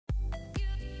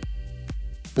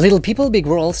Little People Big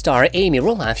World star Amy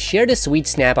Roloff shared a sweet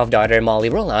snap of daughter Molly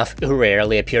Roloff, who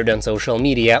rarely appeared on social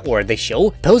media or the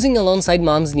show, posing alongside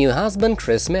mom's new husband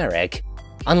Chris Marek.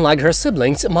 Unlike her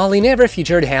siblings, Molly never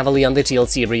featured heavily on the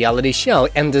TLC reality show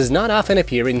and does not often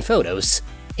appear in photos.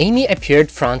 Amy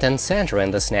appeared front and center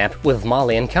in the snap, with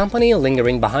Molly and company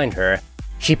lingering behind her.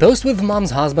 She posed with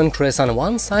mom's husband Chris on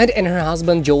one side and her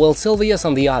husband Joel Sylvius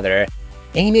on the other.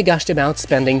 Amy gushed about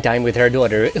spending time with her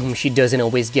daughter, whom she doesn't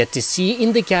always get to see,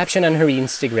 in the caption on her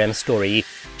Instagram story.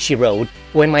 She wrote,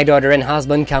 "When my daughter and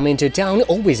husband come into town,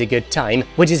 always a good time,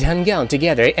 we just hung out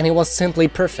together and it was simply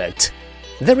perfect."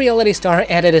 The reality star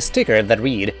added a sticker that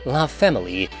read, "Love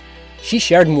Family." She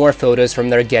shared more photos from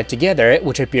their get-together,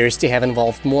 which appears to have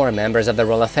involved more members of the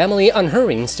Roloff family, on her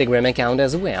Instagram account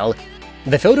as well.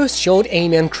 The photos showed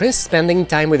Amy and Chris spending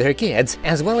time with her kids,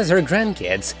 as well as her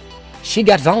grandkids. She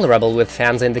got vulnerable with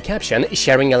fans in the caption,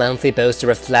 sharing a lengthy post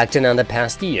reflecting on the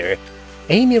past year.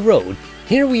 Amy wrote,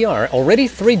 "Here we are, already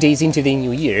 3 days into the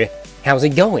new year. How's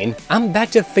it going? I'm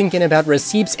back to thinking about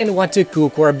recipes and what to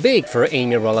cook or bake for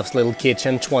Amy Roloff's Little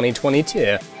Kitchen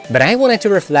 2022. But I wanted to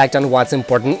reflect on what's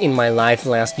important in my life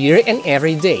last year and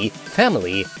every day,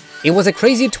 family. It was a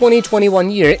crazy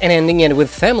 2021 year, and ending it with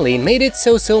family made it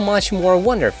so much more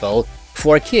wonderful.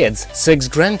 4 kids, 6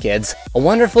 grandkids, a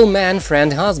wonderful man,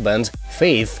 friend, husband,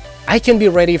 faith. I can be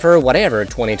ready for whatever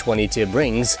 2022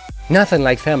 brings. Nothing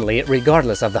like family,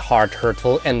 regardless of the hard,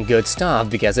 hurtful and good stuff,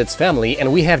 because it's family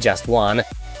and we have just one.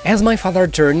 As my father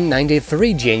turned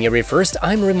 93 January 1st,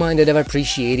 I'm reminded of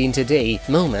appreciating today,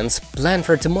 moments, plan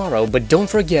for tomorrow, but don't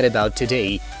forget about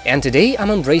today. And today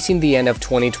I'm embracing the end of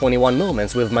 2021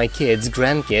 moments with my kids,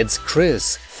 grandkids,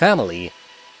 Chris, family."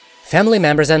 Family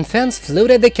members and fans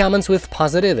flooded the comments with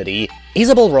positivity.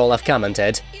 Isabel Roloff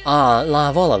commented, "Ah,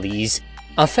 love all of these."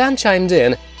 A fan chimed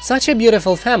in, "Such a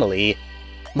beautiful family."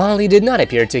 Molly did not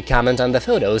appear to comment on the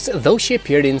photos, though she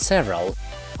appeared in several.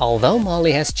 Although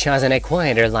Molly has chosen a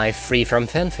quieter life free from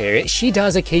fanfare, she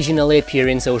does occasionally appear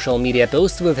in social media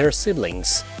posts with her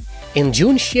siblings. In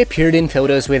June, she appeared in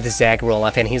photos with Zach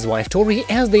Roloff and his wife Tori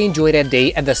as they enjoyed a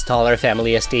day at the Stoller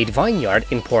family estate vineyard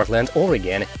in Portland,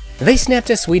 Oregon. They snapped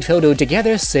a sweet photo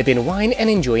together, sipping wine and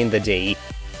enjoying the day.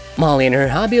 Molly and her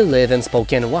hubby live in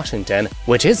Spokane, Washington,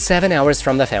 which is 7 hours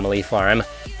from the family farm.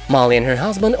 Molly and her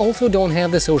husband also don't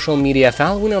have the social media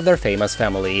following of their famous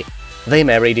family. They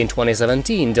married in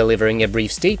 2017, delivering a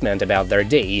brief statement about their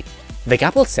day. The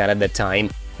couple said at the time,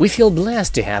 "We feel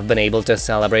blessed to have been able to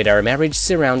celebrate our marriage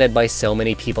surrounded by so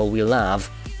many people we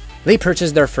love." They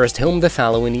purchased their first home the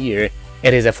following year.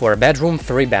 It is a 4-bedroom,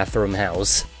 3-bathroom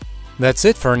house. That's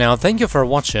it for now, thank you for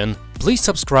watching, please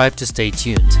subscribe to stay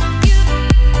tuned.